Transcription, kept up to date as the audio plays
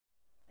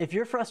If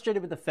you're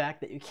frustrated with the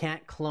fact that you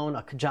can't clone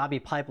a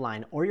Kajabi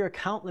pipeline or your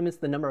account limits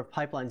the number of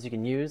pipelines you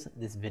can use,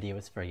 this video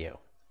is for you.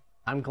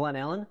 I'm Glenn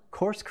Allen,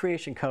 course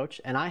creation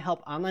coach, and I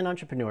help online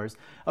entrepreneurs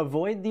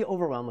avoid the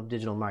overwhelm of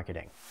digital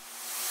marketing.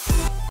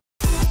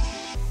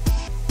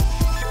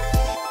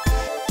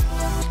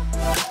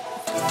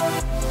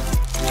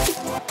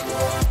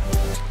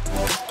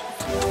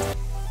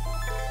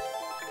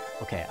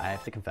 Okay, I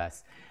have to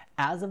confess,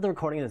 as of the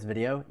recording of this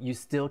video, you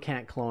still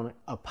can't clone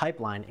a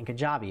pipeline in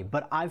Kajabi,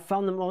 but I've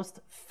found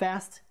the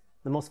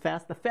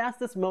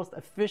fastest, most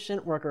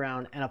efficient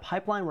workaround and a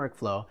pipeline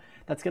workflow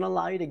that's going to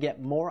allow you to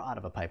get more out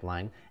of a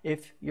pipeline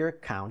if your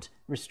account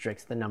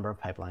restricts the number of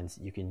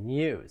pipelines you can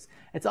use.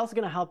 It's also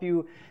going to help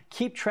you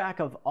keep track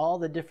of all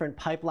the different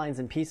pipelines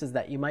and pieces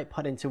that you might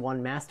put into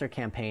one master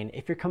campaign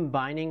if you're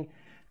combining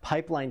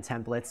pipeline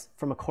templates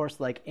from a course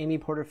like Amy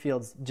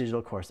Porterfield's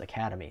Digital Course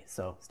Academy.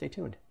 So stay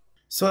tuned.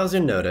 So as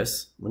you'll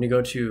notice, when you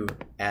go to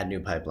add new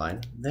pipeline,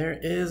 there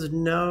is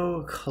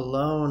no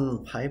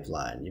clone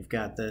pipeline. You've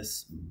got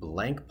this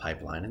blank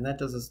pipeline, and that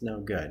does us no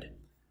good.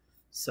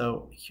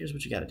 So here's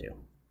what you got to do.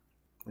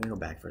 I'm going to go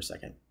back for a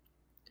second.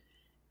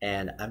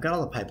 And I've got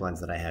all the pipelines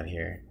that I have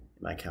here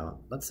in my account.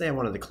 Let's say I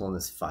wanted to clone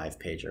this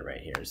 5-pager right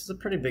here. This is a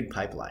pretty big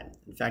pipeline.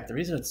 In fact, the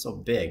reason it's so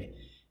big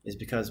is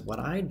because what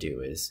I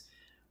do is,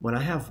 when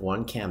I have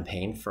one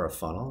campaign for a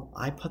funnel,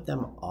 I put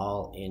them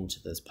all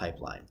into this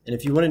pipeline. And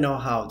if you want to know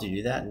how to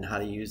do that and how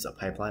to use a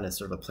pipeline as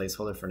sort of a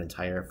placeholder for an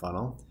entire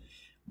funnel,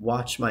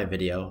 watch my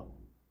video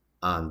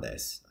on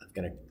this. I'm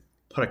going to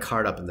put a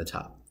card up in the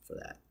top for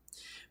that.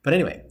 But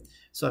anyway,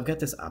 so I've got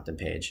this opt-in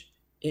page.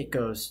 It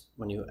goes,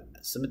 when you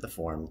submit the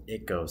form,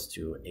 it goes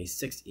to a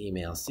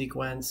 6-email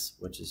sequence,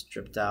 which is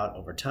dripped out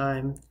over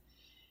time.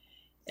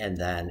 And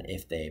then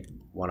if they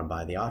want to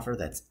buy the offer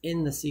that's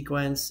in the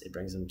sequence, it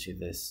brings them to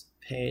this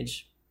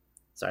page.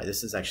 Sorry,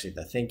 this is actually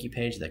the thank you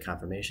page, the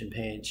confirmation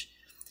page.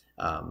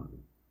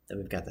 Then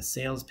we've got the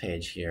sales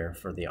page here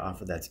for the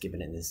offer that's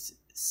given in this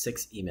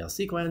 6-email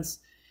sequence.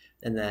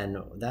 And then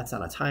that's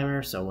on a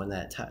timer. So when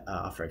that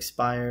offer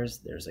expires,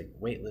 there's a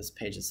waitlist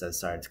page that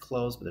says, sorry, it's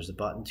closed, but there's a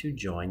button to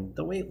join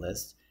the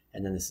waitlist.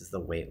 And then this is the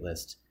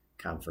waitlist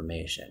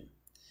confirmation.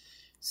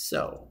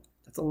 So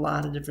that's a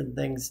lot of different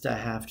things to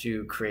have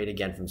to create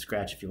again from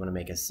scratch. If you want to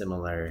make a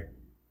similar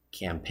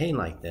campaign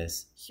like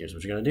this, here's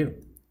what you're going to do.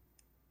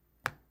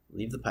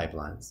 Leave the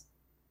pipelines,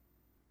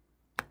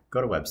 go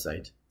to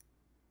website.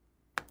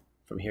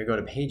 From here, go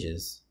to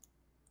pages,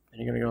 and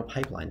you're going to go to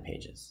pipeline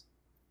pages.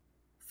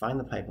 Find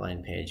the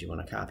pipeline page you want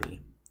to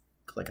copy,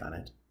 click on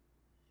it,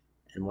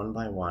 and one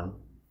by one,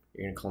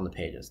 you're going to clone the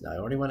pages. Now, I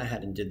already went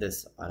ahead and did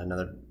this on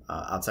another,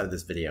 outside of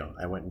this video.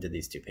 I went and did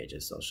these 2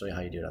 pages, so I'll show you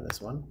how you do it on this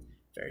one.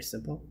 Very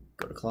simple.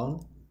 Go to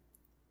clone.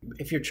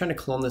 If you're trying to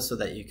clone this so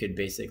that you could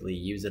basically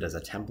use it as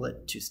a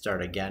template to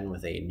start again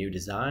with a new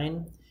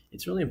design,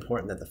 it's really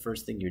important that the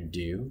first thing you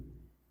do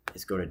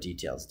is go to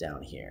details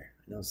down here.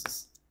 I know this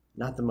is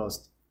not the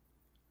most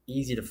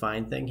easy to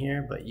find thing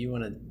here, but you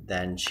want to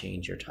then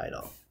change your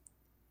title.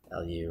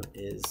 LU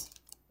is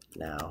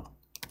now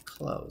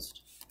closed.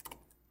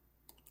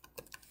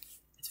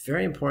 It's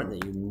very important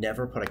that you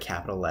never put a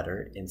capital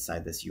letter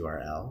inside this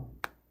URL.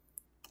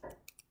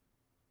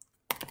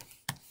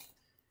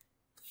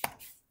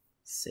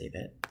 Save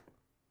it.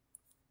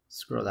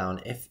 Scroll down.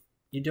 If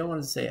you don't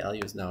want to say LU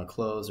is now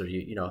closed, or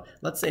you know,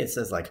 let's say it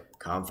says like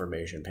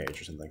confirmation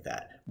page or something like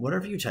that.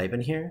 Whatever you type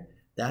in here,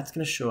 that's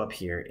going to show up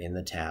here in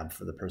the tab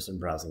for the person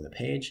browsing the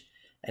page.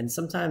 And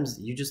sometimes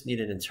you just need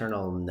an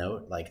internal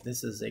note like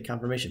this is a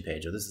confirmation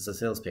page or this is a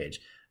sales page.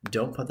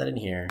 Don't put that in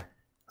here.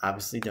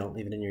 Obviously, don't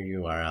leave it in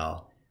your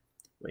URL.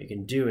 What you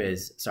can do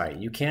is, sorry,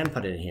 you can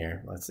put it in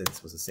here. Let's say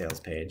this was a sales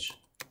page.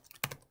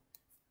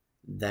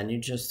 Then you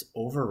just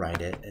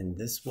overwrite it, and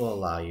this will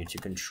allow you to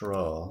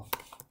control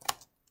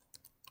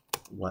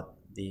what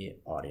the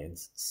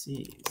audience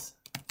sees.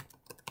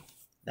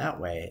 That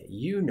way,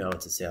 you know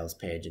it's a sales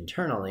page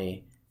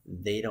internally.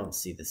 They don't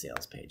see the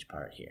sales page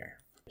part here.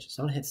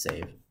 So I'm gonna hit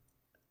save.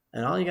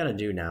 And all you gotta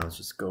do now is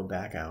just go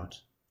back out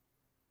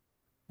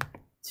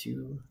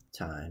 2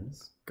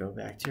 times, go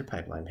back to your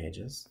pipeline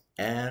pages,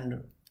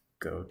 and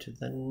go to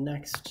the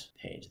next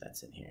page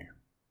that's in here.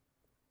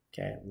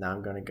 Okay, now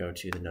I'm going to go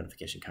to the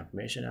notification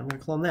confirmation. I'm going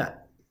to clone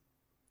that.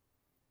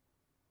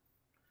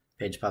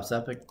 Page pops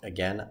up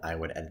again. I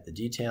would edit the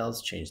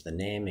details, change the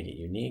name, make it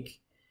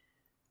unique,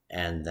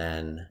 and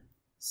then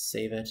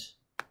save it.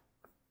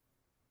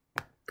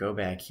 Go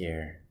back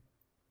here,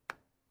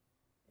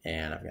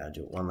 and I've got to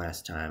do it one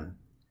last time.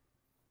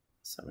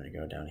 So I'm going to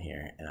go down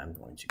here, and I'm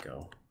going to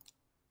go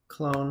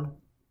clone.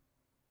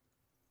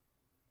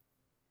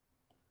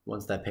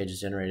 Once that page is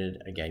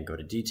generated, again, go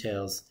to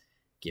details.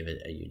 Give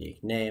it a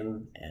unique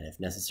name, and if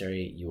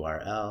necessary,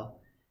 URL,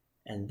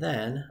 and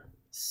then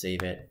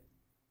save it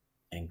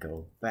and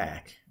go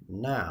back.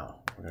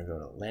 Now, we're going to go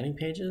to landing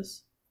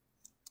pages,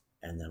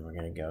 and then we're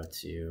going to go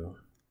to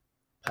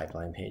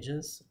pipeline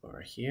pages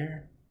over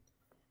here,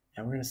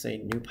 and we're going to say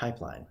new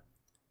pipeline.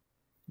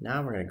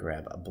 Now we're going to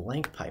grab a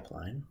blank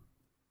pipeline,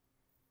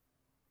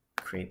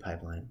 create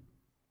pipeline,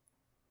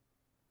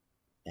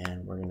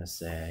 we're going to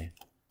say,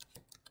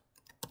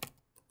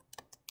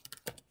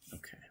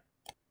 okay.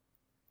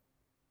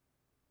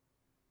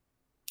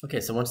 Okay,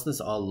 so once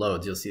this all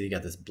loads, you'll see you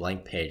got this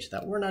blank page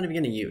that we're not even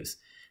going to use.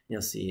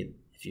 You'll see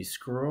if you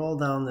scroll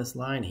down this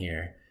line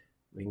here,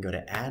 we can go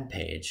to Add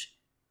Page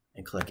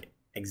and click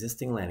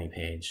Existing Landing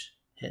Page,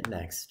 hit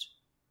Next,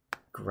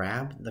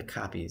 grab the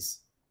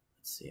copies.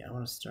 Let's see, I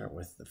want to start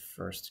with the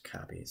first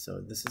copy.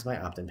 So this is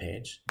my opt-in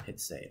page,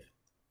 hit Save.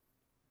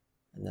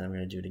 And then I'm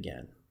going to do it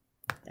again.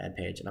 Add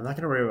Page, and I'm not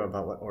going to worry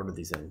about what order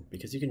these in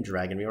because you can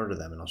drag and reorder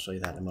them, and I'll show you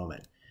that in a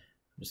moment.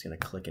 I'm just going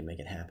to click and make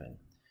it happen.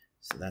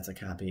 So that's a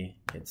copy,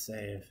 hit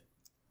Save,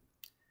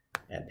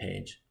 Add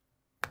Page.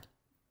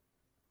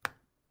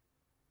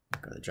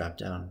 Go to the drop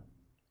down,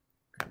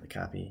 grab the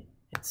copy,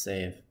 hit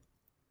Save.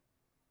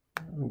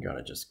 I'm going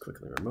to just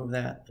quickly remove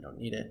that. I don't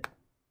need it.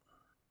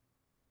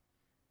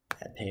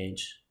 Add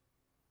Page,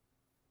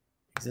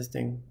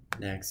 Existing,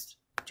 Next,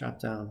 drop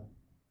down.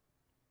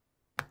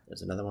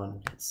 There's another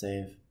one, hit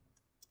Save.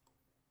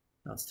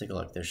 Now let's take a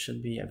look. There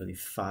should be, I believe,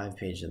 5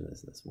 pages in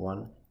this. That's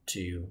 1,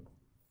 2,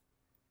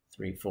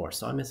 3, 4.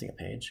 So I'm missing a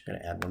page. I'm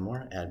going to add one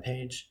more, Add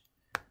Page,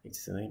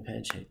 Existing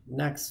Page, hit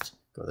Next,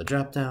 go to the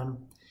drop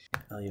down.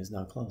 Value is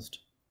now closed.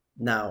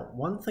 Now,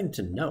 one thing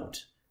to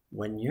note,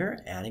 when you're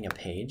adding a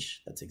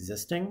page that's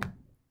existing,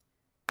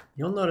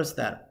 you'll notice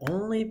that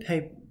only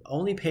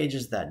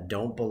pages that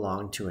don't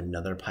belong to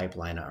another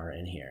pipeline are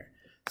in here.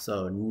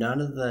 So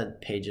none of the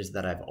pages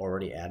that I've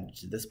already added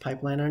to this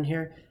pipeline are in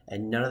here,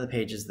 and none of the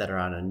pages that are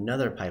on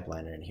another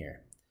pipeline are in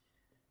here.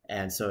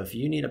 And so if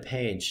you need a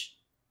page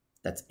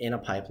that's in a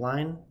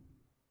pipeline,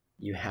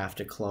 you have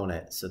to clone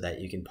it so that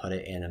you can put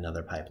it in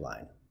another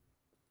pipeline.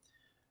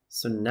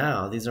 So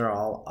now these are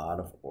all out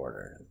of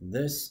order.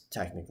 This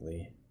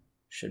technically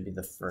should be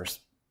the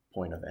first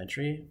point of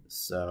entry.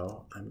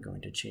 So I'm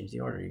going to change the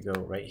order. You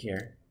go right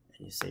here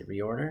and you say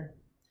reorder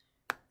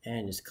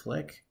and just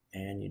click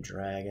and you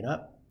drag it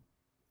up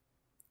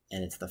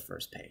and it's the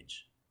first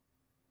page.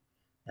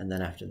 And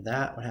then after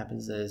that, what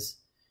happens is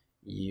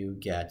you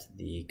get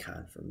the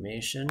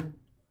confirmation.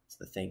 It's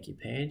the thank you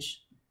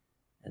page.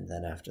 And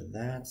then after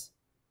that,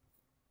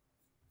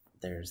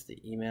 there's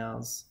the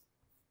emails,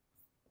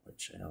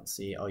 which I don't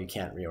see. Oh, you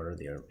can't reorder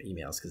the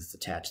emails because it's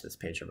attached to this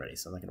page already,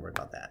 so I'm not going to worry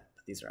about that.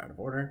 But these are out of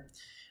order.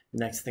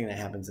 The next thing that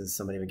happens is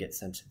somebody would get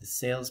sent to the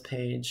sales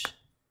page.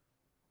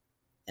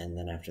 And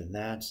then after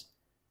that,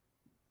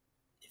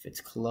 if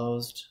it's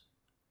closed,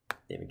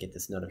 they would get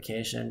this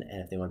notification.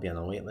 And if they want to be on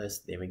the wait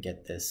list, they would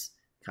get this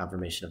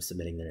confirmation of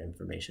submitting their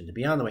information to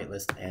be on the wait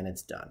list, and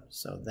it's done.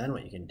 So then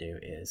what you can do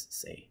is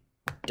say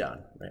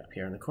done right up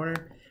here in the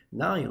corner.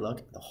 Now you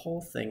look, the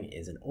whole thing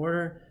is in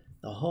order.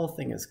 The whole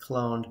thing is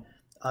cloned.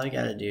 All you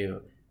got to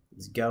do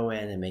is go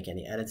in and make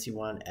any edits you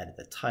want, edit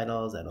the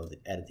titles,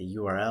 edit the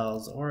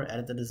URLs, or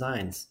edit the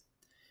designs.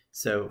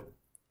 So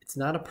it's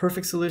not a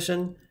perfect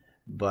solution,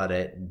 but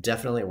it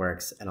definitely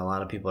works, and a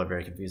lot of people are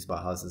very confused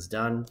about how this is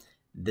done.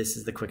 This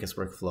is the quickest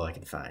workflow I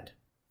can find.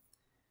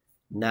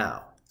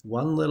 Now,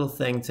 one little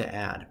thing to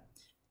add.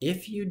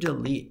 If you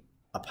delete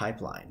a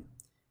pipeline,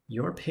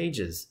 your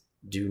pages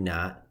do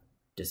not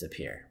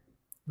disappear,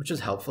 which is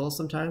helpful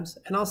sometimes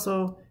and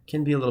also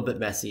can be a little bit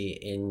messy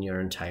in your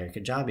entire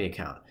Kajabi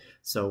account.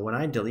 So when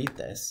I delete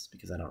this,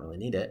 because I don't really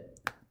need it,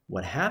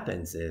 what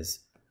happens is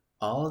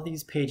all of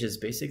these pages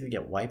basically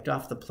get wiped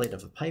off the plate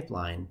of a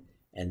pipeline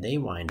and they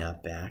wind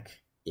up back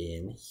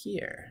in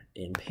here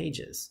in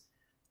pages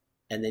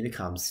and they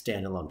become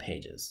standalone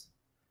pages.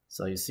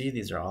 So you see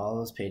these are all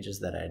those pages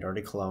that I had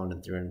already cloned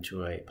and threw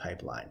into a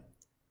pipeline.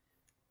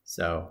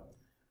 So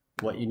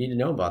what you need to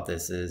know about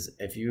this is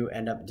if you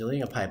end up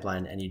deleting a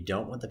pipeline and you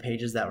don't want the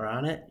pages that were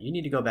on it, you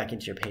need to go back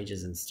into your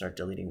pages and start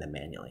deleting them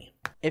manually.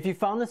 If you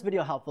found this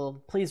video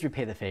helpful, please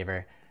repay the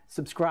favor.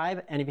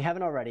 Subscribe, and if you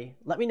haven't already,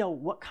 let me know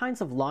what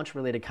kinds of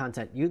launch-related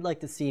content you'd like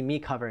to see me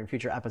cover in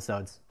future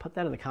episodes. Put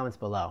that in the comments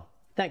below.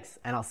 Thanks,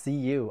 and I'll see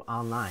you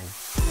online.